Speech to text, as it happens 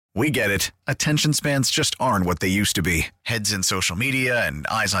We get it. Attention spans just aren't what they used to be. Heads in social media and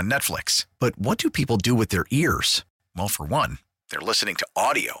eyes on Netflix. But what do people do with their ears? Well, for one, they're listening to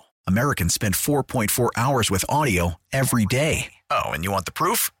audio. Americans spend 4.4 hours with audio every day. Oh, and you want the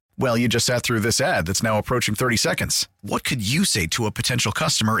proof? Well, you just sat through this ad that's now approaching 30 seconds. What could you say to a potential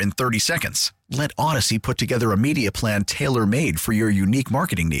customer in 30 seconds? Let Odyssey put together a media plan tailor-made for your unique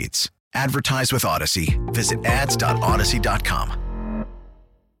marketing needs. Advertise with Odyssey. Visit ads.odyssey.com.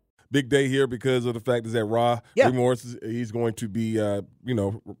 Big day here because of the fact is that Raheem Morris, he's going to be,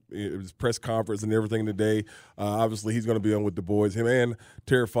 his press conference and everything today. Obviously, he's going to be on with the boys, him and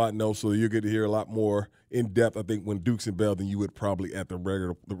Terry Fontenot, so you'll get to hear a lot more in depth, I think, when Dukes and Bell than you would probably at the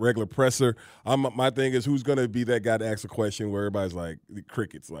regular presser. My thing is, who's going to be that guy to ask a question where everybody's like, the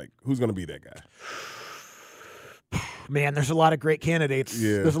crickets, like, who's going to be that guy? Man, there's a lot of great candidates.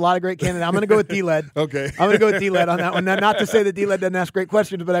 Yeah. There's a lot of great candidates. I'm going to go with D-Led. Okay. I'm going to go with D-Led on that one. Now, not to say that D-Led doesn't ask great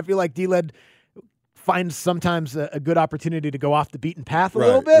questions, but I feel like D-Led finds sometimes a good opportunity to go off the beaten path a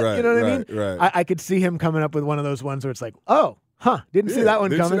little bit. You know what I mean? Right. I could see him coming up with one of those ones where it's like, didn't see that one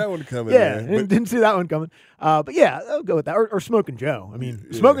coming. Didn't see that one coming. Yeah, man. didn't see that one coming. But yeah, I'll go with that. Or Smokin' Joe. I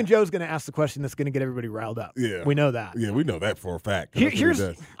mean, Smokin' Joe's going to ask the question that's going to get everybody riled up. Yeah. We know that. Yeah, we know that for a fact.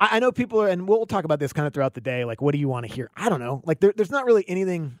 I know people are, and we'll talk about this kind of throughout the day, like, what do you want to hear? I don't know. Like, there's not really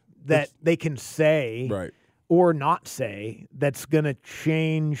anything that they can say or not say that's going to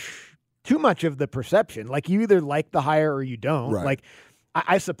change too much of the perception. Like, you either like the hire or you don't. Right.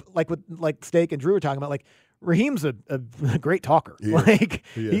 Like, like Steak and Drew were talking about, like, Raheem's a great talker.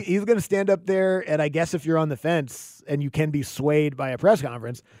 He's going to stand up there, and I guess if you're on the fence and you can be swayed by a press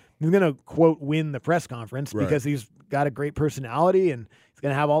conference, he's going to, quote, win the press conference because he's got a great personality and he's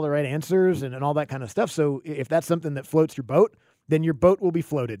going to have all the right answers and all that kind of stuff. So if that's something that floats your boat, then your boat will be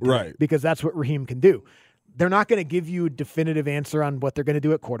floated. Right. Because that's what Raheem can do. They're not going to give you a definitive answer on what they're going to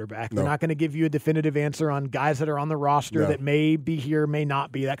do at quarterback. They're not going to give you a definitive answer on guys that are on the roster that may be here, may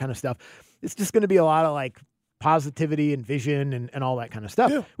not be, that kind of stuff. It's just going to be a lot of, like, positivity and vision and all that kind of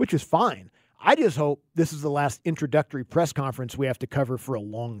stuff, which is fine. I just hope this is the last introductory press conference we have to cover for a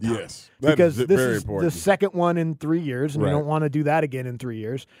long time. Yes, because is this very is important. the second one in 3 years, and you don't want to do that again in 3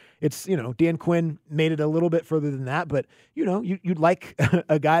 years. It's, Dan Quinn made it a little bit further than that, but, you'd like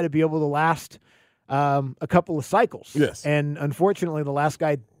a guy to be able to last a couple of cycles. Yes. And unfortunately, the last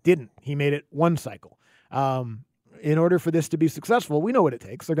guy didn't. He made it one cycle. In order for this to be successful, we know what it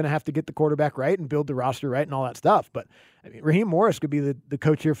takes. They're going to have to get the quarterback right and build the roster right and all that stuff. But I mean, Raheem Morris could be the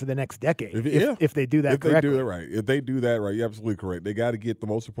coach here for the next decade if they do that correctly. If they do that right, you're absolutely correct. They got to get the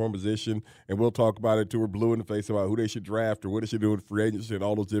most important position, and we'll talk about it till we're blue in the face about who they should draft or what they should do with free agency and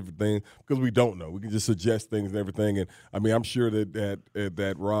all those different things because we don't know. We can just suggest things and everything. And, I mean, I'm sure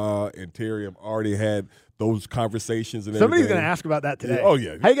that Ra and Terry have already had those conversations and Somebody's everything. going to ask about that today. Oh,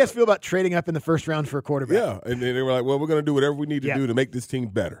 yeah. How do you guys feel about trading up in the first round for a quarterback? Yeah, and they were like, well, we're going to do whatever we need to do to make this team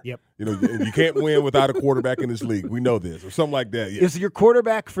better. Yep. You can't win without a quarterback in this league. We know this, or something like that. Yeah. Is your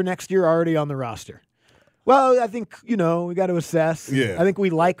quarterback for next year already on the roster? Well, I think, we got to assess. Yeah. I think we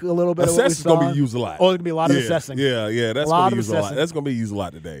like a little bit of what we saw. Assess is going to be used a lot. Oh, there's going to be a lot of assessing. Yeah, that's going to be used a lot. That's going to be used a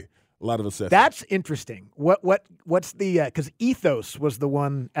lot today. A lot of assessing. That's interesting. What's the because Ethos was the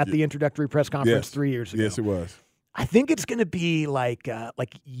one at the introductory press conference 3 years ago. Yes, it was. I think it's going to be like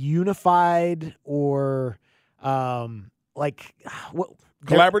unified or what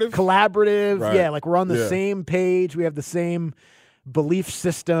collaborative. Collaborative, right. Yeah. Like we're on the same page. We have the same belief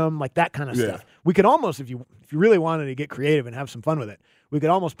system, like that kind of stuff. We could almost, if you really wanted to get creative and have some fun with it, we could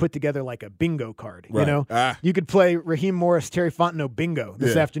almost put together like a bingo card. Right. You could play Raheem Morris, Terry Fontenot bingo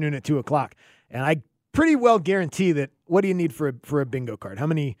this afternoon at 2:00, and I pretty well guarantee that. What do you need for a bingo card? How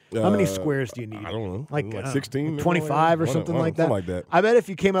many squares do you need? I don't know. Like 16, 25 or something like that. Something like that. I bet if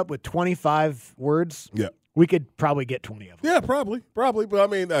you came up with 25 words, we could probably get 20 of them. Yeah, probably. But I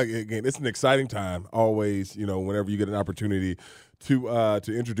mean, again, it's an exciting time. Always, whenever you get an opportunity to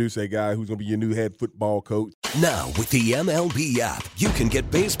introduce a guy who's going to be your new head football coach. Now with the MLB app, you can get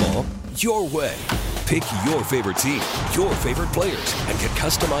baseball your way. Pick your favorite team, your favorite players, and get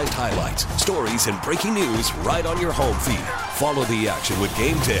customized highlights, stories, and breaking news right on your home feed. Follow the action with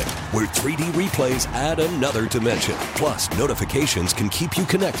Game 10, where 3D replays add another dimension. Plus, notifications can keep you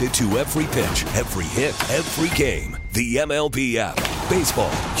connected to every pitch, every hit, every game. The MLB app.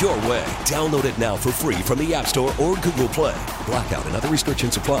 Baseball your way. Download it now for free from the App Store or Google Play. Blackout and other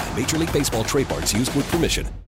restrictions apply. Major League Baseball trademarks used with permission.